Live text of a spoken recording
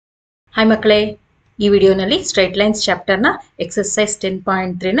Hi ಮಕ್ಕಳೇ, ಈ ವಿಡಿಯೋನಲ್ಲಿ ಸ್ಟ್ರೈಟ್ ಲೈನ್ಸ್ ಚಾಪ್ಟರ್ನ ಎಕ್ಸರ್ಸೈಸ್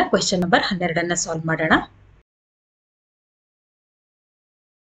 10.3 ನ ಕ್ವೆಶ್ಚನ್ ನಂಬರ್ 12 ಸಾಲ್ವ್ ಮಾಡೋಣ.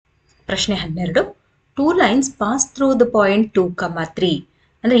 ಪ್ರಶ್ನೆ 12. 2 lines pass through the point 2,3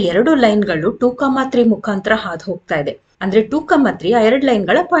 ಅಂದ್ರೆ ಎರಡು ಲೈನ್ಗಳು 2,3 ಮುಖಾಂತರ ಹಾದು ಹೋಗ್ತಾ ಇದೆ. ಅಂದ್ರೆ 2,3 ಆ ಎರಡು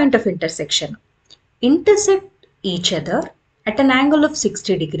ಲೈನ್ಗಳ point of intersection. Intersect each other at an angle of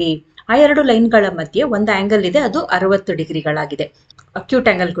 60 degree. ಆ ಎರಡು ಲೈನ್ಗಳ ಮಧ್ಯೆ ಒಂದು ಆಂಗಲ್ ಇದೆ, ಅದು 60 ಡಿಗ್ರಿಗಳಾಗಿದೆ. ಅಕ್ಯೂಟ್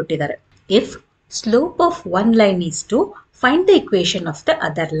ಆಂಗಲ್ ಕೊಟ್ಟಿದ್ದಾರೆ. If slope of one line is to find the equation of the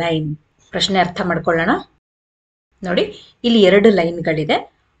other line. ಪ್ರಶ್ನೆ ಅರ್ಥ ಮಾಡ್ಕೊಳ್ಳೋಣ. ನೋಡಿ, ಇಲ್ಲಿ ಎರಡು ಲೈನ್ಗಳಿದೆ,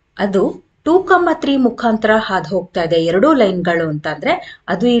 ಅದು 2,3 ಮುಖಾಂತರ ಹಾದು ಹೋಗ್ತಾ ಇದೆ. ಎರಡೂ ಲೈನ್ಗಳು ಅಂತಂದ್ರೆ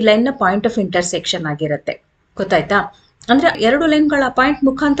ಅದು ಈ ಲೈನ್ ನ ಪಾಯಿಂಟ್ ಆಫ್ ಇಂಟರ್ಸೆಕ್ಷನ್ ಆಗಿರುತ್ತೆ. ಗೊತ್ತಾಯ್ತಾ? ಅಂದ್ರೆ ಎರಡು ಲೈನ್ಗಳ ಪಾಯಿಂಟ್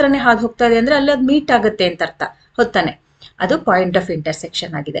ಮುಖಾಂತರನೇ ಹಾದು ಹೋಗ್ತಾ ಇದೆ ಅಂದ್ರೆ ಅಲ್ಲಿ ಅದು ಮೀಟ್ ಆಗುತ್ತೆ ಅಂತ ಅರ್ಥ. ಹೊತ್ತಾನೆ, ಅದು ಪಾಯಿಂಟ್ ಆಫ್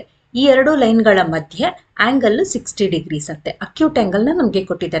ಇಂಟರ್ಸೆಕ್ಷನ್ ಆಗಿದೆ. ಈ ಎರಡು ಲೈನ್ಗಳ ಮಧ್ಯೆ ಆಂಗಲ್ 60 ಡಿಗ್ರೀಸ್ ಅಂತೆ. ಅಕ್ಯೂಟ್ ಆಂಗಲ್ ನ ನಮ್ಗೆ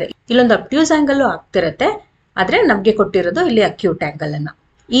ಕೊಟ್ಟಿದ್ದಾರೆ. ಇಲ್ಲೊಂದು ಅಬ್ಟ್ಯೂಸ್ ಆಂಗಲ್ ಆಗ್ತಿರತ್ತೆ, ಆದ್ರೆ ನಮ್ಗೆ ಕೊಟ್ಟಿರೋದು ಇಲ್ಲಿ ಅಕ್ಯೂಟ್ ಆಂಗಲ್ ಅನ್ನ.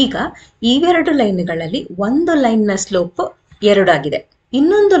 ಈಗ ಇವೆರಡು ಲೈನ್ಗಳಲ್ಲಿ ಒಂದು ಲೈನ್ ನ ಸ್ಲೋಪ್ 2 ಆಗಿದೆ,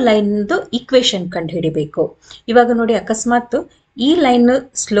 ಇನ್ನೊಂದು ಲೈನ್ ಈಕ್ವೇಶನ್ ಕಂಡು ಹಿಡಿಬೇಕು. ಇವಾಗ ನೋಡಿ, ಅಕಸ್ಮಾತ್ ಈ ಲೈನ್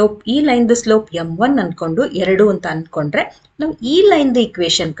ಸ್ಲೋಪ್ m1 ಅನ್ಕೊಂಡು 2 ಅಂತ ಅನ್ಕೊಂಡ್ರೆ ನಾವು ಈ ಲೈನ್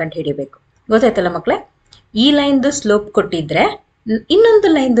ಈಕ್ವೇಶನ್ ಕಂಡು ಹಿಡಿಬೇಕು. ಗೊತ್ತಾಯ್ತಲ್ಲ ಮಕ್ಳೇ? ಈ ಲೈನ್ ಸ್ಲೋಪ್ ಕೊಟ್ಟಿದ್ರೆ ಇನ್ನೊಂದು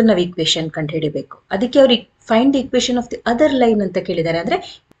ಲೈನ್ ನಾವು ಈಕ್ವೇಶನ್ ಕಂಡು ಹಿಡಿಬೇಕು. ಅದಕ್ಕೆ ಅವ್ರಿಗೆ find equation of the other line ಅಂತ ಕೇಳಿದ್ದಾರೆ. ಅಂದ್ರೆ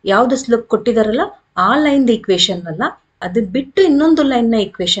ಯಾವ್ದು ಸ್ಲೋಪ್ ಕೊಟ್ಟಿದಾರಲ್ಲ ಆ ಲೈನ್ ಈಕ್ವೇಶನ್ ಅಲ್ಲ, ಅದು ಬಿಟ್ಟು ಇನ್ನೊಂದು ಲೈನ್ ನ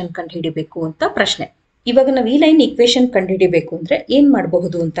ಈಕ್ವೇಶನ್ ಕಂಡು ಹಿಡಿಬೇಕು ಅಂತ ಪ್ರಶ್ನೆ. ಇವಾಗ ನಾವು ಈ ಲೈನ್ ಈಕ್ವೇಶನ್ ಕಂಡು ಹಿಡಿಬೇಕು ಅಂದ್ರೆ ಏನ್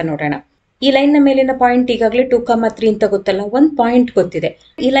ಮಾಡಬಹುದು ಅಂತ ನೋಡೋಣ. ಈ ಲೈನ್ ನ ಮೇಲಿನ ಪಾಯಿಂಟ್ ಈಗಾಗಲೇ 2,3 ಅಂತ ಗೊತ್ತಲ್ಲ, ಒಂದ್ ಪಾಯಿಂಟ್ ಗೊತ್ತಿದೆ.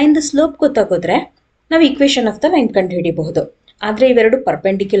 ಈ ಲೈನ್ ಸ್ಲೋಪ್ ಗೊತ್ತಾಗೋದ್ರೆ ನಾವು ಈಕ್ವೇಶನ್ ಆಫ್ ದ ಲೈನ್ ಕಂಡು ಹಿಡಿಬಹುದು. ಆದ್ರೆ ಇವೆರಡು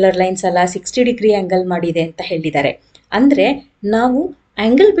ಪರ್ಪೆಂಡಿಕ್ಯುಲರ್ ಲೈನ್ಸ್ ಅಲ್ಲ, 60 ಡಿಗ್ರಿ ಆಂಗಲ್ ಮಾಡಿದೆ ಅಂತ ಹೇಳಿದ್ದಾರೆ. ಅಂದ್ರೆ ನಾವು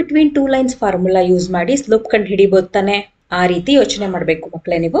angle between 2 lines formula use ಮಾಡಿ ಸ್ಲೋಪ್ ಕಂಡು ಹಿಡಿಬಹುದು ತಾನೆ. ಆ ರೀತಿ ಯೋಚನೆ ಮಾಡಬೇಕು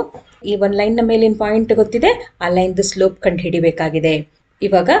ಮಕ್ಕಳೇ ನೀವು. ಈ ಒಂದ್ ಲೈನ್ ನ ಮೇಲಿನ ಪಾಯಿಂಟ್ ಗೊತ್ತಿದೆ, ಆ ಲೈನ್ ಸ್ಲೋಪ್ ಕಂಡು ಹಿಡಿಬೇಕಾಗಿದೆ.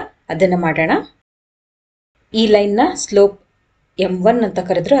 ಇವಾಗ ಅದನ್ನ ಮಾಡೋಣ. ಈ ಲೈನ್ ನ ಸ್ಲೋಪ್ m1 ಅಂತ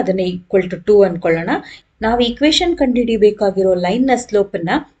ಕರೆದ್ರು, ಅದನ್ನ ಈಕ್ವಲ್ ಟು 2 ಅನ್ಕೊಳ್ಳೋಣ. ನಾವು ಈಕ್ವೇಶನ್ ಕಂಡು ಹಿಡಿಬೇಕಾಗಿರೋ ಲೈನ್ ನ ಸ್ಲೋಪ್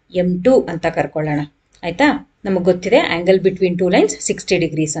ನ m2 ಅಂತ ಕರ್ಕೊಳ್ಳೋಣ. ಆಯ್ತಾ? ನಮಗೆ ಗೊತ್ತಿದೆ ಆಂಗಲ್ ಬಿಟ್ವೀನ್ 2 ಲೈನ್ಸ್ 60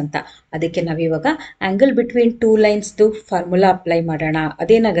 ಡಿಗ್ರೀಸ್ ಅಂತ. ಅದಕ್ಕೆ ನಾವಿವಾಗ angle between 2 lines formula apply ಮಾಡೋಣ.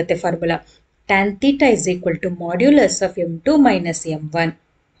 ಅದೇನಾಗುತ್ತೆ formula? tan theta is equal to modulus of m2 minus m1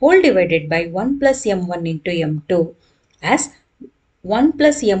 whole divided by 1 plus m1 into m2 as 1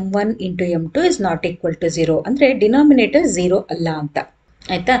 plus m1 into m2 is not equal to 0. ಅಂದ್ರೆ denominator 0 ಅಲ್ಲ ಅಂತ.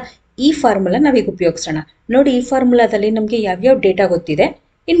 ಆಯ್ತಾ? ಈ formula ನಾವೀಗ ಉಪಯೋಗಿಸೋಣ. ನೋಡಿ, ಈ ಫಾರ್ಮುಲಾದಲ್ಲಿ ನಮಗೆ ಯಾವ್ಯಾವ ಡೇಟಾ ಗೊತ್ತಿದೆ,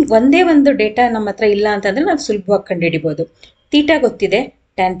 ಇನ್ ಒಂದೇ ಒಂದು ಡೇಟಾ ನಮ್ಮ ಹತ್ರ ಇಲ್ಲ ಅಂತಂದ್ರೆ ನಾವು ಸುಲಭವಾಗಿ ಕಂಡುಹಿಡಿಬಹುದು. ಥೀಟಾ ಗೊತ್ತಿದೆ,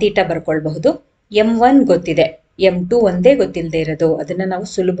 ಟ್ಯಾನ್ ಥೀಟಾ ಬರ್ಕೊಳ್ಬಹುದು. m1 ಗೊತ್ತಿದೆ, m2 ಒಂದೇ ಗೊತ್ತಿಲ್ಲದೆ ಇರೋದು, ಅದನ್ನ ನಾವು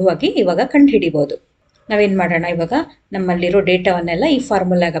ಸುಲಭವಾಗಿ ಇವಾಗ ಕಂಡು ಹಿಡಿಬಹುದು. ನಾವೇನ್ ಮಾಡೋಣ, ಇವಾಗ ನಮ್ಮಲ್ಲಿರೋ ಡೇಟಾವನ್ನೆಲ್ಲ ಈ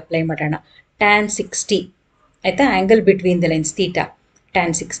ಫಾರ್ಮುಲಾಗೆ ಅಪ್ಲೈ ಮಾಡೋಣ. tan 60 ಆಯ್ತಾ, angle between the lines theta tan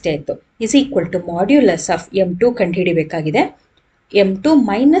 60 ಆಯ್ತು, is equal to modulus of m2 ಕಂಡು ಹಿಡಿಬೇಕಾಗಿದೆ. m2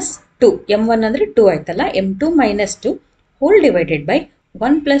 ಮೈನಸ್ 2, m1 ಅಂದ್ರೆ 2 ಆಯ್ತಲ್ಲ, m2 minus 2 whole divided by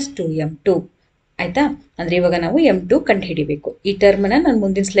 1 plus 2m2. ಆಯ್ತಾ? ಅಂದ್ರೆ ಇವಾಗ ನಾವು m2 ಕಂಡು ಹಿಡಿಬೇಕು. ಈ ಟರ್ಮ್ ನಾನು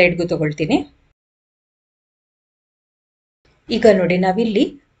ಮುಂದಿನ ಸ್ಲೈಡ್ಗೂ ತಗೊಳ್ತೀನಿ. ಈಗ ನೋಡಿ, ನಾವಿಲ್ಲಿ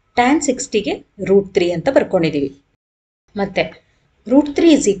tan 60ಗೆ √3 ಅಂತ ಬರ್ಕೊಂಡಿದೀವಿ. ಮತ್ತೆ √3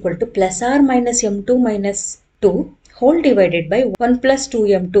 is equal to plus R minus m2 minus 2 whole divided by 1 plus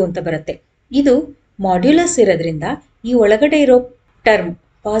 2m2 ಅಂತ ಬರುತ್ತೆ. ಇದು ಮಾಡ್ಯುಲಸ್ ಇರೋದ್ರಿಂದ ಈ ಒಳಗಡೆ ಇರೋ ಟರ್ಮ್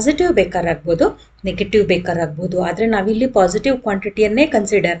ಪಾಸಿಟಿವ್ ಬೇಕಾರಾಗ್ಬೋದು, ನೆಗೆಟಿವ್ ಬೇಕಾರಾಗ್ಬೋದು. ಆದ್ರೆ ನಾವಿಲ್ಲಿ ಪಾಸಿಟಿವ್ ಕ್ವಾಂಟಿಟಿಯನ್ನೇ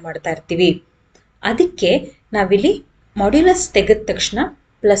ಕನ್ಸಿಡರ್ ಮಾಡ್ತಾ ಇರ್ತೀವಿ. ಅದಕ್ಕೆ ನಾವಿಲ್ಲಿ ಮಾಡ್ಯುಲಸ್ ತೆಗೆದ ತಕ್ಷಣ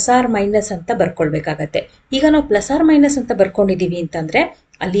ಪ್ಲಸ್ ಆರ್ ಮೈನಸ್ ಅಂತ ಬರ್ಕೊಳ್ಬೇಕಾಗತ್ತೆ. ಈಗ ನಾವು ಪ್ಲಸ್ ಆರ್ ಮೈನಸ್ ಅಂತ ಬರ್ಕೊಂಡಿದೀವಿ ಅಂತಂದ್ರೆ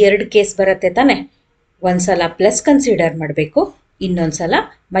ಅಲ್ಲಿ 2 ಕೇಸ್ ಬರುತ್ತೆ ತಾನೆ. ಒಂದ್ಸಲ ಪ್ಲಸ್ ಕನ್ಸಿಡರ್ ಮಾಡಬೇಕು, ಇನ್ನೊಂದ್ಸಲ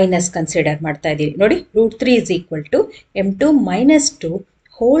ಮೈನಸ್ ಕನ್ಸಿಡರ್ ಮಾಡ್ತಾ ಇದೀವಿ. ನೋಡಿ, √3 is equal to m2 minus 2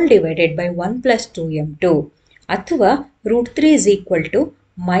 whole divided by 1 plus 2m2, ಅಥವಾ √3 is equal to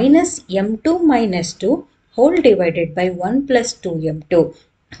minus m2 minus 2 whole divided by 1 plus 2m2.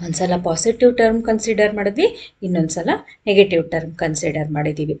 ಒಂದ್ಸಲ ಪಾಸಿಟಿವ್ ಟರ್ಮ್ ಕನ್ಸಿಡರ್ ಮಾಡಿದ್ವಿ, ಇನ್ನೊಂದ್ಸಲ ನೆಗೆಟಿವ್ ಟರ್ಮ್ ಕನ್ಸಿಡರ್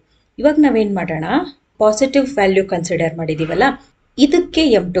ಮಾಡಿದೀವಿ. ಇವಾಗ ನಾವೇನ್ ಮಾಡೋಣ, ಪಾಸಿಟಿವ್ ವ್ಯಾಲ್ಯೂ ಕನ್ಸಿಡರ್ ಮಾಡಿದೀವಲ್ಲ, ಇದಕ್ಕೆ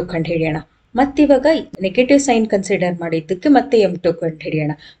m2 ಕಂಡು ಹಿಡಿಯೋಣ. ಮತ್ತಿವಾಗ ನೆಗೆಟಿವ್ ಸೈನ್ ಕನ್ಸಿಡರ್ ಮಾಡಿದ್ದಕ್ಕೆ ಮತ್ತೆ m2 ಕಂಡು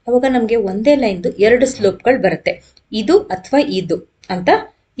ಹಿಡಿಯೋಣ. ಅವಾಗ ನಮ್ಗೆ ಒಂದೇ ಲೈನ್ದು 2 ಸ್ಲೋಪ್ಗಳು ಬರುತ್ತೆ, ಇದು ಅಥವಾ ಇದು ಅಂತ.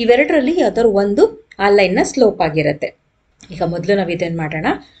 ಇವೆರಡರಲ್ಲಿ ಯಾವ್ದಾದ್ರು ಒಂದು ಆ ಲೈನ್ ನ ಸ್ಲೋಪ್ ಆಗಿರುತ್ತೆ. ಈಗ ಮೊದಲು ನಾವು ಇದೇನ್ ಮಾಡೋಣ,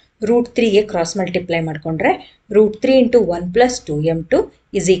 √3ಗೆ ಕ್ರಾಸ್ ಮಲ್ಟಿಪ್ಲೈ ಮಾಡ್ಕೊಂಡ್ರೆ √3 into 1 plus 2m2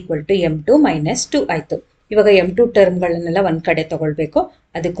 is equal to m2 minus 2 ಆಯ್ತು. ಇವಾಗ m2 ಟರ್ಮ್ಗಳನ್ನೆಲ್ಲ ಒಂದ್ ಕಡೆ ತಗೊಳ್ಬೇಕು.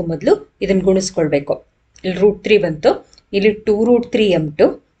 ಅದಕ್ಕೂ ಮೊದಲು ಇದನ್ನ ಗುಣಿಸ್ಕೊಳ್ಬೇಕು. ಇಲ್ಲಿ √3 ಬಂತು, ಇಲ್ಲಿ 2√3m2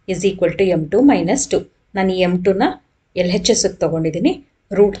 is equal to m2 minus 2. ನಾನು ಈ m2ನ LHS ತಗೊಂಡಿದ್ದೀನಿ.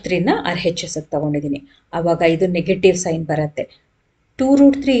 √3ನ RHS ತಗೊಂಡಿದ್ದೀನಿ. ಆವಾಗ ಇದು ನೆಗೆಟಿವ್ ಸೈನ್ ಬರುತ್ತೆ.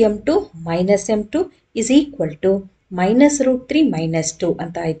 2√3 m2 minus m2 is equal to minus √3 minus 2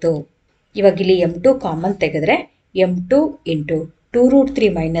 ಅಂತ ಆಯಿತು. ಇವಾಗ ಇಲ್ಲಿ m2 ಕಾಮನ್ ತೆಗೆದ್ರೆ m2 into 2√3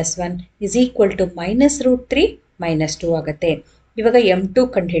 minus 1 is equal to minus √3 minus 2 ಆಗುತ್ತೆ. ಇವಾಗ m2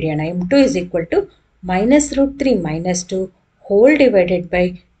 ಕಂಡುಹಿಡಿಯೋಣ. m2 is equal to minus √3 minus 2 whole divided by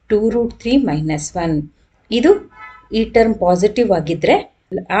 2√3 minus 1. ಇದು ಈ ಟರ್ಮ್ ಪಾಸಿಟಿವ್ ಆಗಿದ್ರೆ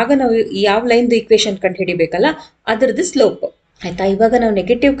ಆಗ ನಾವು ಯಾವ ಲೈನ್ದು ಈಕ್ವೇಶನ್ ಕಂಡುಹಿಡಿಬೇಕಲ್ಲ ಅದರದ್ದು ಸ್ಲೋಪ್ ಆಯ್ತಾ. ಇವಾಗ ನಾವು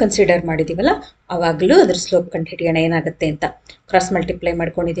ನೆಗೆಟಿವ್ ಕನ್ಸಿಡರ್ ಮಾಡಿದ್ದೀವಲ್ಲ ಅವಾಗಲೂ ಅದ್ರ ಸ್ಲೋಪ್ ಕಂಡುಹಿಡಿಯೋಣ ಏನಾಗುತ್ತೆ ಅಂತ. ಕ್ರಾಸ್ ಮಲ್ಟಿಪ್ಲೈ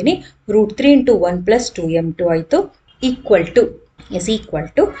ಮಾಡ್ಕೊಂಡಿದ್ದೀನಿ. √3 ಇಂಟು 1 ಪ್ಲಸ್ 2m2 ಆಯಿತು equal two is equal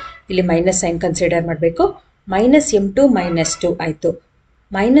to ಇಲ್ಲಿ ಮೈನಸ್ ಸೈನ್ ಕನ್ಸಿಡರ್ ಮಾಡಬೇಕು. ಮೈನಸ್ m2 ಮೈನಸ್ 2 ಆಯಿತು.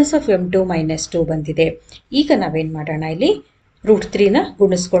 ಮೈನಸ್ ಆಫ್ m2 ಮೈನಸ್ 2 ಬಂದಿದೆ. ಈಗ ನಾವೇನು ಮಾಡೋಣ, ಇಲ್ಲಿ √3ನ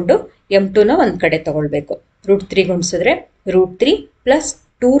ಗುಣಿಸ್ಕೊಂಡು m2ನ ಒಂದು ಕಡೆ ತಗೊಳ್ಬೇಕು. √3 ಗುಣಿಸಿದ್ರೆ √3 plus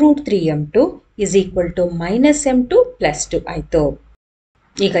 2√3 m2 is equal to minus m2 plus 2 ಆಯಿತು.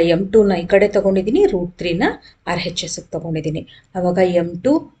 ಈಗ m2ನ ಈ ಕಡೆ ತಗೊಂಡಿದ್ದೀನಿ, √3ನ RHS ತಗೊಂಡಿದ್ದೀನಿ. ಆವಾಗ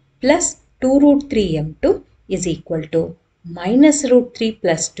m2 plus 2√3 m2 is equal to minus √3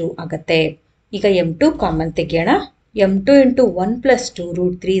 plus 2 ಆಗುತ್ತೆ. ಈಗ m2 common ತೆಗೆಯೋಣ. m2 into 1 plus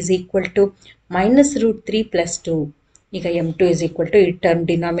 2√3 is equal to minus √3 plus 2. ಈಗ m2 ಇಸ್ ಈಕ್ವಲ್ ಟು ಈ ಟರ್ಮ್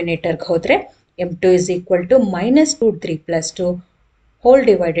ಡಿನಾಮಿನೇಟರ್ಗೆ ಹೋದರೆ m2 is equal to minus √3 plus 2 whole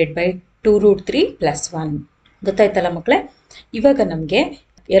divided by 2√3 plus 1. ಗೊತ್ತಾಯ್ತಲ್ಲ ಮಕ್ಕಳೇ. ಇವಾಗ ನಮಗೆ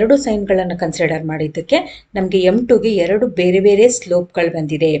ಎರಡು ಸೈನ್ಗಳನ್ನು ಕನ್ಸಿಡರ್ ಮಾಡಿದ್ದಕ್ಕೆ ನಮಗೆ m2ಗೆ ಎರಡು ಬೇರೆ ಬೇರೆ ಸ್ಲೋಪ್ಗಳು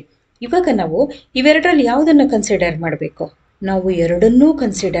ಬಂದಿದೆ. ಇವಾಗ ನಾವು ಇವೆರಡರಲ್ಲಿ ಯಾವುದನ್ನು ಕನ್ಸಿಡರ್ ಮಾಡಬೇಕು? ನಾವು ಎರಡನ್ನೂ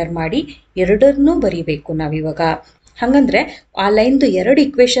ಕನ್ಸಿಡರ್ ಮಾಡಿ ಎರಡನ್ನೂ ಬರೀಬೇಕು ನಾವಿವಾಗ. ಹಾಗಂದ್ರೆ ಆ ಲೈನ್ದು ಎರಡು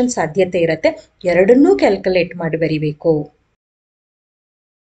ಇಕ್ವೇಶನ್ ಸಾಧ್ಯತೆ ಇರುತ್ತೆ, ಎರಡನ್ನೂ ಕ್ಯಾಲ್ಕುಲೇಟ್ ಮಾಡಿ ಬರೀಬೇಕು.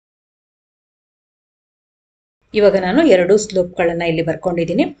 ಇವಾಗ ನಾನು ಎರಡು ಸ್ಲೋಪ್ಗಳನ್ನು ಇಲ್ಲಿ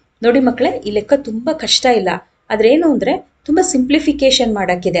ಬರ್ಕೊಂಡಿದ್ದೀನಿ. ನೋಡಿ ಮಕ್ಕಳೇ, ಈ ಲೆಕ್ಕ ತುಂಬ ಕಷ್ಟ ಇಲ್ಲ, ಆದ್ರೆ ಏನು ಅಂದರೆ ತುಂಬ ಸಿಂಪ್ಲಿಫಿಕೇಶನ್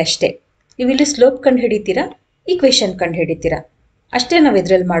ಮಾಡೋಕ್ಕಿದೆ ಅಷ್ಟೇ. ನೀವು ಇಲ್ಲಿ ಸ್ಲೋಪ್ ಕಂಡು ಹಿಡಿತೀರಾ, ಈಕ್ವೇಶನ್ ಕಂಡು ಹಿಡಿತೀರಾ ಅಷ್ಟೇ ನಾವು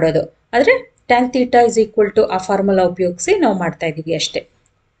ಇದರಲ್ಲಿ ಮಾಡೋದು. ಆದರೆ tan θ ಇಸ್ ಈಕ್ವಲ್ ಟು ಆ ಫಾರ್ಮುಲಾ ಉಪಯೋಗಿಸಿ ನಾವು ಮಾಡ್ತಾ ಇದ್ದೀವಿ ಅಷ್ಟೇ.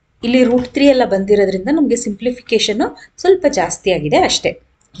 ಇಲ್ಲಿ √3 ಎಲ್ಲ ಬಂದಿರೋದ್ರಿಂದ ನಮಗೆ ಸಿಂಪ್ಲಿಫಿಕೇಶನ್ನು ಸ್ವಲ್ಪ ಜಾಸ್ತಿ ಆಗಿದೆ ಅಷ್ಟೇ.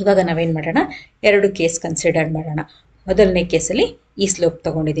 ಇವಾಗ ನಾವೇನು ಮಾಡೋಣ, ಎರಡು ಕೇಸ್ ಕನ್ಸಿಡರ್ ಮಾಡೋಣ. ಮೊದಲನೇ ಕೇಸಲ್ಲಿ ಈ ಸ್ಲೋಪ್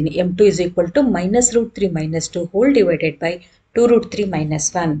ತಗೊಂಡಿದ್ದೀನಿ. m2 is equal to minus √3 minus 2 whole divided by 2√3 minus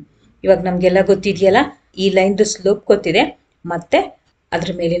 1. ಇವಾಗ ನಮಗೆಲ್ಲ ಗೊತ್ತಿದೆಯಲ್ಲ, ಈ ಲೈನ್ದು ಸ್ಲೋಪ್ ಗೊತ್ತಿದೆ ಮತ್ತು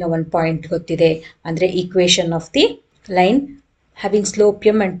ಅದ್ರ ಮೇಲಿನ ಒಂದು ಪಾಯಿಂಟ್ ಗೊತ್ತಿದೆ. ಅಂದರೆ equation of the line having slope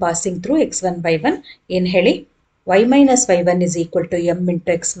m and passing through x1 by 1 ಏನು ಹೇಳಿ, y minus y1 is equal to m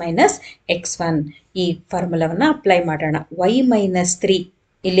into x minus x1. ಈ ಫಾರ್ಮುಲಾವನ್ನು ಅಪ್ಲೈ ಮಾಡೋಣ. y ಮೈನಸ್ 3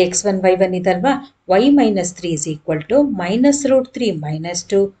 ಇಲ್ಲಿ x1 y1 ಇದಲ್ವಾ, y minus 3 is equal to minus √3 minus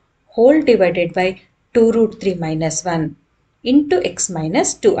 2 whole divided by 2√3 minus 1 into x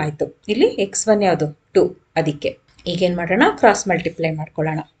minus 2 ಆಯಿತು. ಇಲ್ಲಿ x1 ಯಾವುದು 2, ಅದಕ್ಕೆ ಈಗೇನು ಮಾಡೋಣ, cross multiply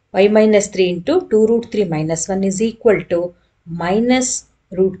ಮಾಡ್ಕೊಳ್ಳೋಣ. y minus 3 into 2√3 minus 1 is equal to minus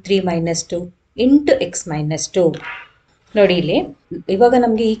 √3 minus 2 into x minus 2. ನೋಡಿ ಇಲ್ಲಿ ಇವಾಗ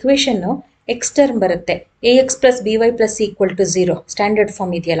ನಮಗೆ ಈಕ್ವೇಶನ್ನು ಎಕ್ಸ್ ಟರ್ಮ್ ಬರುತ್ತೆ. ax plus by plus equal to 0 standard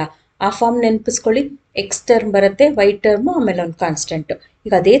form ಇದೆಯಲ್ಲ, ಆ ಫಾರ್ಮ್ ನೆನಪಿಸ್ಕೊಳ್ಳಿ. ಎಕ್ಸ್ ಟರ್ಮ್ ಬರುತ್ತೆ, y ಟರ್ಮು, ಆಮೇಲೆ ಒಂದು ಕಾನ್ಸ್ಟೆಂಟು.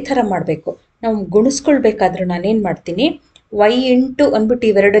 ಈಗ ಅದೇ ಥರ ಮಾಡಬೇಕು. ನಾವು ಗುಣಿಸ್ಕೊಳ್ಬೇಕಾದ್ರೂ ನಾನೇನು ಮಾಡ್ತೀನಿ, y ಇಂಟು ಅಂದ್ಬಿಟ್ಟು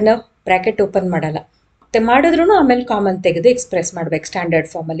ಇವೆರಡನ್ನ ಬ್ರ್ಯಾಕೆಟ್ ಓಪನ್ ಮಾಡಲ್ಲ, ಮತ್ತೆ ಮಾಡಿದ್ರೂ ಆಮೇಲೆ ಕಾಮನ್ ತೆಗೆದು ಎಕ್ಸ್ಪ್ರೆಸ್ ಮಾಡ್ಬೇಕು ಸ್ಟ್ಯಾಂಡರ್ಡ್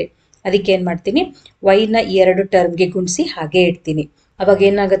ಫಾರ್ಮಲ್ಲಿ. ಅದಕ್ಕೆ ಏನು ಮಾಡ್ತೀನಿ, ವೈನ ಈ ಎರಡು ಟರ್ಮ್ಗೆ ಗುಣಿಸಿ ಹಾಗೇ ಇಡ್ತೀನಿ. ಅವಾಗ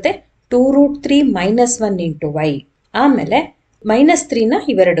ಏನಾಗುತ್ತೆ, 2√3 ಮೈನಸ್ 1 ಇಂಟು y, ಆಮೇಲೆ ಮೈನಸ್ 3ನ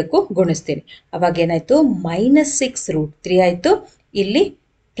ಇವೆರಡಕ್ಕೂ ಗುಣಿಸ್ತೀನಿ. ಅವಾಗ ಏನಾಯಿತು, ಮೈನಸ್ 6√3 ಆಯಿತು. ಇಲ್ಲಿ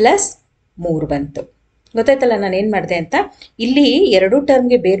ಪ್ಲಸ್ 3 ಬಂತು. ಗೊತ್ತಾಯ್ತಲ್ಲ ನಾನು ಏನು ಮಾಡಿದೆ ಅಂತ. ಇಲ್ಲಿ ಎರಡು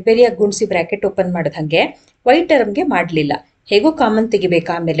ಟರ್ಮ್ಗೆ ಬೇರೆ ಬೇರೆಯಾಗಿ ಗುಣಿಸಿ ಬ್ರ್ಯಾಕೆಟ್ ಓಪನ್ ಮಾಡಿದಂಗೆ y ಟರ್ಮ್ಗೆ ಮಾಡಲಿಲ್ಲ, ಹೇಗೂ ಕಾಮನ್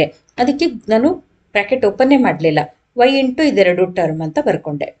ತೆಗಿಬೇಕು ಆಮೇಲೆ, ಅದಕ್ಕೆ ನಾನು ಬ್ರ್ಯಾಕೆಟ್ ಓಪನ್ನೇ ಮಾಡಲಿಲ್ಲ, y ಇಂಟು ಇದೆರಡು ಟರ್ಮ್ ಅಂತ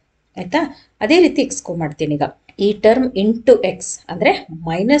ಬರ್ಕೊಂಡೆ. ಆಯಿತಾ. ಅದೇ ರೀತಿ ಎಕ್ಸ್ಗೂ ಮಾಡ್ತೀನಿ. ಈಗ ಈ ಟರ್ಮ್ ಇಂಟು ಎಕ್ಸ್ ಅಂದರೆ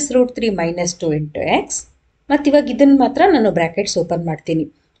ಮೈನಸ್ √3 ಮೈನಸ್ 2 ಇಂಟು ಎಕ್ಸ್, ಮತ್ತು ಇವಾಗ ಇದನ್ನು ಮಾತ್ರ ನಾನು ಬ್ರ್ಯಾಕೆಟ್ಸ್ ಓಪನ್ ಮಾಡ್ತೀನಿ.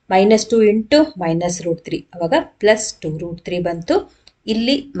 ಮೈನಸ್ 2 ಇಂಟು ಮೈನಸ್ √3 ಅವಾಗ ಪ್ಲಸ್ 2√3 ಬಂತು.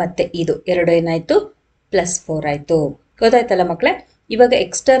 ಇಲ್ಲಿ ಮತ್ತೆ ಇದು ಎರಡು ಏನಾಯಿತು, ಪ್ಲಸ್ 4 ಆಯಿತು. ಗೊತ್ತಾಯ್ತಲ್ಲ ಮಕ್ಕಳೇ. ಇವಾಗ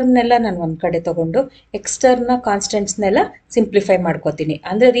ಎಕ್ಸ್ ಟರ್ಮ್ನೆಲ್ಲ ನಾನು ಒಂದು ಕಡೆ ತೊಗೊಂಡು ಎಕ್ಸ್ ಟರ್ಮ್ನ ಕಾನ್ಸ್ಟೆಂಟ್ಸ್ನೆಲ್ಲ ಸಿಂಪ್ಲಿಫೈ ಮಾಡ್ಕೋತೀನಿ.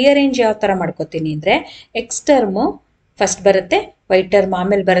 ಅಂದರೆ ರಿಅರೇಂಜ್ ಯಾವ ಥರ ಮಾಡ್ಕೋತೀನಿ ಅಂದರೆ, ಎಕ್ಸ್ ಟರ್ಮು ಫಸ್ಟ್ ಬರುತ್ತೆ, ವೈ ಟರ್ಮ್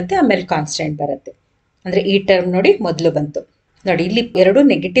ಆಮೇಲೆ ಬರುತ್ತೆ, ಆಮೇಲೆ ಕಾನ್ಸ್ಟೆಂಟ್ ಬರುತ್ತೆ. ಅಂದರೆ ಈ ಟರ್ಮ್ ನೋಡಿ ಮೊದಲು ಬಂತು. ನೋಡಿ ಇಲ್ಲಿ ಎರಡು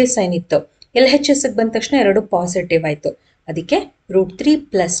ನೆಗೆಟಿವ್ ಸೈನ್ ಇತ್ತು, LHSಗೆ ಬಂದ ತಕ್ಷಣ ಎರಡು ಪಾಸಿಟಿವ್ ಆಯಿತು. ಅದಕ್ಕೆ √3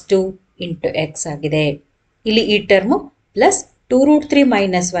 ಪ್ಲಸ್ 2 ಇಂಟು ಎಕ್ಸ್ ಆಗಿದೆ. ಇಲ್ಲಿ ಈ term plus 2√3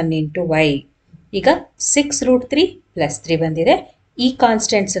 minus 1 into Y. ಈಗ 6√3 ಪ್ಲಸ್ 3 ಬಂದಿದೆ. ಈ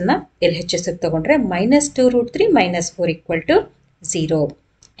ಕಾನ್ಸ್ಟೆಂಟ್ಸನ್ನು LHSಗೆ ತಗೊಂಡ್ರೆ ಮೈನಸ್ 2√3 ಮೈನಸ್ 4 ಈಕ್ವಲ್ ಟು 0.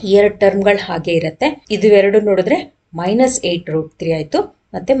 ಎರಡು ಟರ್ಮ್ಗಳು ಹಾಗೆ ಇರುತ್ತೆ. ಇದು ಎರಡು ನೋಡಿದ್ರೆ -8√3 ಆಯಿತು,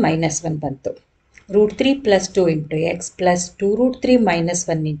 ಮತ್ತು -1 ಬಂತು. √3 + 2 × x + 2√3 - 1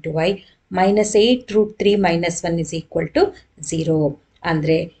 × y -8√3 - 1 = 0.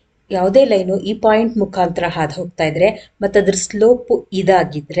 ಅಂದರೆ ಯಾವುದೇ ಲೈನು ಈ ಪಾಯಿಂಟ್ ಮುಖಾಂತರ ಹಾದು ಹೋಗ್ತಾ ಇದ್ರೆ ಮತ್ತು ಅದ್ರ ಸ್ಲೋಪು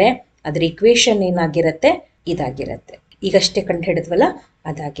ಇದಾಗಿದ್ದರೆ ಅದ್ರ ಇಕ್ವೇಷನ್ ಏನಾಗಿರುತ್ತೆ, ಇದಾಗಿರುತ್ತೆ. ಈಗಷ್ಟೇ ಕಂಡು ಹಿಡಿದ್ವಲ್ಲ,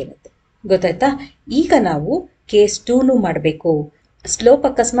 ಅದಾಗಿರುತ್ತೆ. ಗೊತ್ತಾಯ್ತಾ? ಈಗ ನಾವು ಕೇಸ್ 2 ಮಾಡಬೇಕು. ಸ್ಲೋಪ್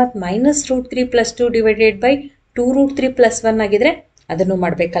ಅಕಸ್ಮಾತ್ -√3 + 2 / 2√3 + 1 ಆಗಿದ್ರೆ ಅದನ್ನು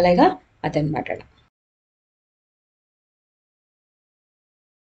ಮಾಡಬೇಕಲ್ಲ. ಈಗ ಅದನ್ನು ಮಾಡೋಣ.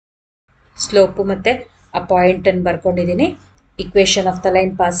 ಸ್ಲೋಪು ಮತ್ತು ಆ ಪಾಯಿಂಟನ್ನು ಬರ್ಕೊಂಡಿದ್ದೀನಿ. Equation of the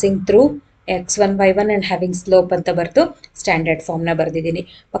line passing through x1 y1 and having slope ಅಂತ ಬರೆದು ಸ್ಟ್ಯಾಂಡರ್ಡ್ ಫಾರ್ಮ್ನ ಬರೆದಿದ್ದೀನಿ.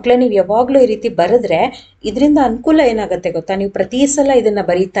 ಮಕ್ಕಳೇ, ನೀವು ಯಾವಾಗಲೂ ಈ ರೀತಿ ಬರೆದ್ರೆ ಇದರಿಂದ ಅನುಕೂಲ ಏನಾಗುತ್ತೆ ಗೊತ್ತಾ? ನೀವು ಪ್ರತಿ ಸಲ ಇದನ್ನು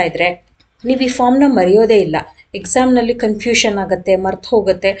ಬರೀತಾ ಇದ್ರೆ ನೀವು ಈ ಫಾರ್ಮ್ನ ಮರೆಯೋದೇ ಇಲ್ಲ. ಎಕ್ಸಾಮ್ನಲ್ಲಿ ಕನ್ಫ್ಯೂಷನ್ ಆಗುತ್ತೆ, ಮರ್ತು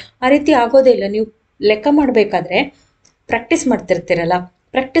ಹೋಗುತ್ತೆ. ಆ ರೀತಿ ಆಗೋದೇ ಇಲ್ಲ. ನೀವು ಲೆಕ್ಕ ಮಾಡಬೇಕಾದ್ರೆ ಪ್ರಾಕ್ಟೀಸ್ ಮಾಡ್ತಿರ್ತೀರಲ್ಲ,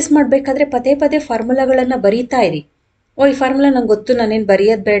 ಪ್ರಾಕ್ಟೀಸ್ ಮಾಡಬೇಕಾದ್ರೆ ಪದೇ ಪದೇ ಫಾರ್ಮುಲಾಗಳನ್ನು ಬರೀತಾ ಇರಿ. ಈ ಫಾರ್ಮುಲಾ ನಂಗೆ ಗೊತ್ತು, ನಾನೇನು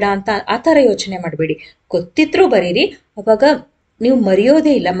ಬರೆಯೋದು ಬೇಡ ಅಂತ ಆ ಥರ ಯೋಚನೆ ಮಾಡಬೇಡಿ. ಗೊತ್ತಿದ್ರೂ ಬರೀರಿ, ಅವಾಗ ನೀವು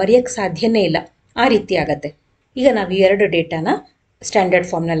ಮರೆಯೋದೇ ಇಲ್ಲ, ಮರೆಯೋಕ್ಕೆ ಸಾಧ್ಯನೇ ಇಲ್ಲ. ಆ ರೀತಿ ಆಗತ್ತೆ. ಈಗ ನಾವು ಈ ಎರಡು ಡೇಟಾನ ಸ್ಟ್ಯಾಂಡರ್ಡ್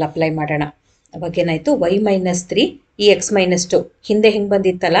ಫಾರ್ಮ್ನಲ್ಲಿ ಅಪ್ಲೈ ಮಾಡೋಣ. ಅವಾಗೇನಾಯಿತು, y - 3 ಈ x - 2 ಹಿಂದೆ ಹೆಂಗೆ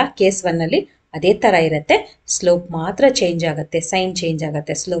ಬಂದಿತ್ತಲ್ಲ ಕೇಸ್ 1ನಲ್ಲಿ ಅದೇ ಥರ ಇರುತ್ತೆ. ಸ್ಲೋಪ್ ಮಾತ್ರ ಚೇಂಜ್ ಆಗುತ್ತೆ, ಸೈನ್ ಚೇಂಜ್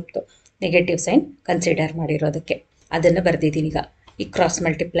ಆಗುತ್ತೆ. ಸ್ಲೋಪ್ದು ನೆಗೆಟಿವ್ ಸೈನ್ ಕನ್ಸಿಡರ್ ಮಾಡಿರೋದಕ್ಕೆ ಅದನ್ನು ಬರೆದಿದ್ದೀನಿ. ಈಗ ಕ್ರಾಸ್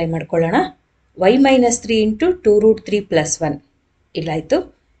ಮಲ್ಟಿಪ್ಲೈ ಮಾಡ್ಕೊಳ್ಳೋಣ. y - 3 × 2√3 + 1 ಇಲ್ಲಾಯಿತು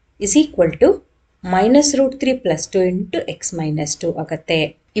 = -√3 + 2 × x - 2 ಆಗುತ್ತೆ.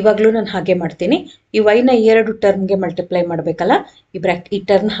 ಇವಾಗಲೂ ನಾನು ಹಾಗೆ ಮಾಡ್ತೀನಿ. ಈ ವೈನ ಈ ಎರಡು ಟರ್ಮ್ಗೆ ಮಲ್ಟಿಪ್ಲೈ ಮಾಡಬೇಕಲ್ಲ, ಈ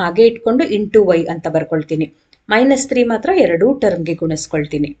ಟರ್ಮ್ ಹಾಗೆ ಇಟ್ಕೊಂಡು × y ಅಂತ ಬರ್ಕೊಳ್ತೀನಿ. -3 ಮಾತ್ರ ಎರಡೂ ಟರ್ಮ್ಗೆ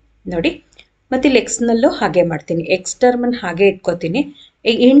ಗುಣಿಸ್ಕೊಳ್ತೀನಿ ನೋಡಿ. ಮತ್ತು ಇಲ್ಲಿ ಎಕ್ಸ್ನಲ್ಲೂ ಹಾಗೆ ಮಾಡ್ತೀನಿ. ಎಕ್ಸ್ ಟರ್ಮನ್ನು ಹಾಗೆ ಇಟ್ಕೋತೀನಿ,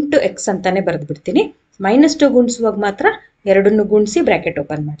 × x ಅಂತಾನೆ ಬರೆದ್ಬಿಡ್ತೀನಿ. -2 ಗುಣಿಸುವಾಗ ಮಾತ್ರ ಎರಡನ್ನು ಗುಣಿಸಿ ಬ್ರ್ಯಾಕೆಟ್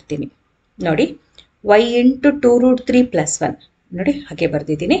ಓಪನ್ ಮಾಡ್ತೀನಿ ನೋಡಿ. y × 2√3 + 1 ನೋಡಿ, ಹಾಗೆ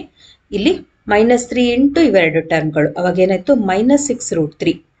ಬರೆದಿದ್ದೀನಿ. ಇಲ್ಲಿ -3 × ಇವೆರಡು ಟರ್ಮ್ಗಳು, ಅವಾಗೇನಾಯಿತು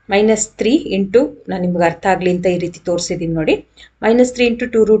 -6√3 -3 × ನಾನು ನಿಮ್ಗೆ ಅರ್ಥ ಆಗಲಿ ಅಂತ ಈ ರೀತಿ ತೋರಿಸಿದ್ದೀನಿ ನೋಡಿ. -3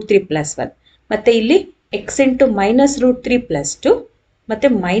 × 2√3 + 1 ಮತ್ತು ಇಲ್ಲಿ x × -√3 + 2 ಮತ್ತು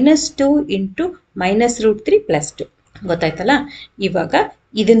 -2 × -√3 + 2 ಗೊತ್ತಾಯ್ತಲ್ಲ. ಇವಾಗ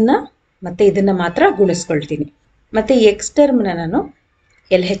ಇದನ್ನು ಮತ್ತು ಇದನ್ನು ಮಾತ್ರ ಗುಣಿಸ್ಕೊಳ್ತೀನಿ. ಮತ್ತು ಈ ಎಕ್ಸ್ ಟರ್ಮ್ನ ನಾನು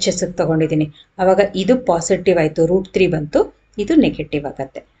LHSಗೆ ತೊಗೊಂಡಿದ್ದೀನಿ. ಆವಾಗ ಇದು ಪಾಸಿಟಿವ್ ಆಯಿತು, √3 ಬಂತು, ಇದು ನೆಗೆಟಿವ್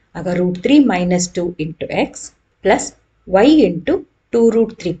ಆಗುತ್ತೆ. ಆಗ √3 - 2 × x + y ×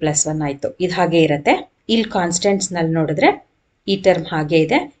 2√3 + 1 ಆಯಿತು. ಇದು ಹಾಗೆ ಇರುತ್ತೆ. ಇಲ್ಲಿ ಕಾನ್ಸ್ಟೆಂಟ್ಸ್ನಲ್ಲಿ ನೋಡಿದ್ರೆ ಈ ಟರ್ಮ್ ಹಾಗೆ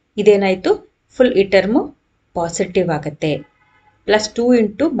ಇದೆ, ಇದೇನಾಯಿತು ಫುಲ್ ಈ ಟರ್ಮು ಪಾಸಿಟಿವ್ ಆಗುತ್ತೆ. +2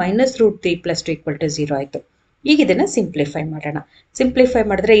 × -√3 + 2 = 0 ಆಯಿತು. ಈಗ ಇದನ್ನು ಸಿಂಪ್ಲಿಫೈ ಮಾಡೋಣ. ಸಿಂಪ್ಲಿಫೈ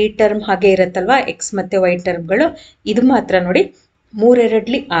ಮಾಡಿದ್ರೆ ಈ ಟರ್ಮ್ ಹಾಗೆ ಇರುತ್ತಲ್ವ, ಎಕ್ಸ್ ಮತ್ತು ವೈ ಟರ್ಮ್ಗಳು. ಇದು ಮಾತ್ರ ನೋಡಿ 3 ×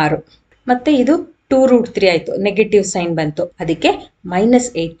 2 = 6 ಮತ್ತು ಇದು 2√3 ಆಯಿತು, ನೆಗೆಟಿವ್ ಸೈನ್ ಬಂತು, ಅದಕ್ಕೆ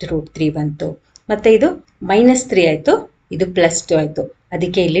 -8√3 ಬಂತು. ಮತ್ತು ಇದು -3 ಆಯಿತು, ಇದು +2 ಆಯಿತು,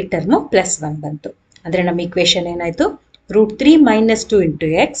 ಅದಕ್ಕೆ ಇಲ್ಲಿ ಟರ್ಮು +1 ಬಂತು. ಅಂದರೆ ನಮ್ಮ ಇಕ್ವೇಷನ್ ಏನಾಯಿತು, √3 - 2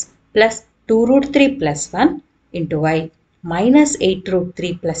 × x + 2√3 + 1 × y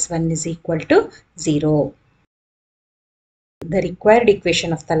 -8√3 + 1 = 0. The required equation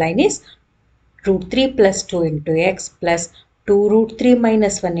of the line is √3 + 2 × x + 2√3 - 1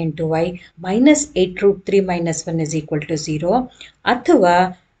 × y -8√3 - 1 = 0. ಅಥವಾ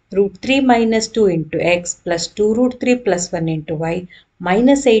 √3 - 2 × x + 2√3 + 1 × y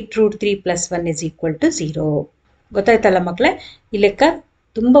 -8√3 + 1 = 0. ಗೊತ್ತಾಯ್ತಲ್ಲ ಮಕ್ಕಳೇ? ಈ ಲೆಕ್ಕ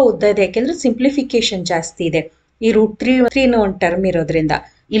ತುಂಬ ಉದ್ದ ಇದೆ, ಯಾಕೆಂದರೆ ಸಿಂಪ್ಲಿಫಿಕೇಶನ್ ಜಾಸ್ತಿ ಇದೆ. ಈ √3 ಒಂದು ಟರ್ಮ್ ಇರೋದ್ರಿಂದ.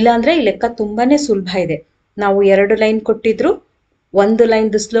 ಇಲ್ಲಾಂದರೆ ಈ ಲೆಕ್ಕ ತುಂಬಾ ಸುಲಭ ಇದೆ. ನಾವು 2 ಲೈನ್ ಕೊಟ್ಟಿದ್ರು, ಒಂದು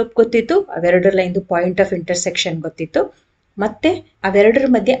ಲೈನ್ದು ಸ್ಲೋಪ್ ಗೊತ್ತಿತ್ತು, ಅವೆರಡು ಲೈನ್ದು ಪಾಯಿಂಟ್ ಆಫ್ ಇಂಟರ್ಸೆಕ್ಷನ್ ಗೊತ್ತಿತ್ತು, ಮತ್ತು ಅವೆರಡರ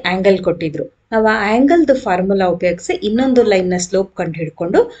ಮಧ್ಯೆ ಆ್ಯಂಗಲ್ ಕೊಟ್ಟಿದ್ರು. ನಾವು ಆ ಆ್ಯಂಗಲ್ದು ಫಾರ್ಮುಲಾ ಉಪಯೋಗಿಸಿ ಇನ್ನೊಂದು ಲೈನ್ನ ಸ್ಲೋಪ್ ಕಂಡು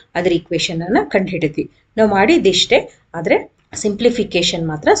ಹಿಡ್ಕೊಂಡು ಅದರ ಇಕ್ವೇಷನನ್ನು ಕಂಡು ಹಿಡಿದ್ವಿ. ನಾವು ಮಾಡಿದ್ದಿಷ್ಟೇ, ಆದರೆ ಸಿಂಪ್ಲಿಫಿಕೇಶನ್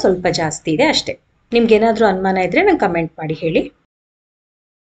ಮಾತ್ರ ಸ್ವಲ್ಪ ಜಾಸ್ತಿ ಇದೆ ಅಷ್ಟೇ. ನಿಮ್ಗೇನಾದರೂ ಅನುಮಾನ ಇದ್ದರೆ ನಂಗೆ ಕಮೆಂಟ್ ಮಾಡಿ ಹೇಳಿ.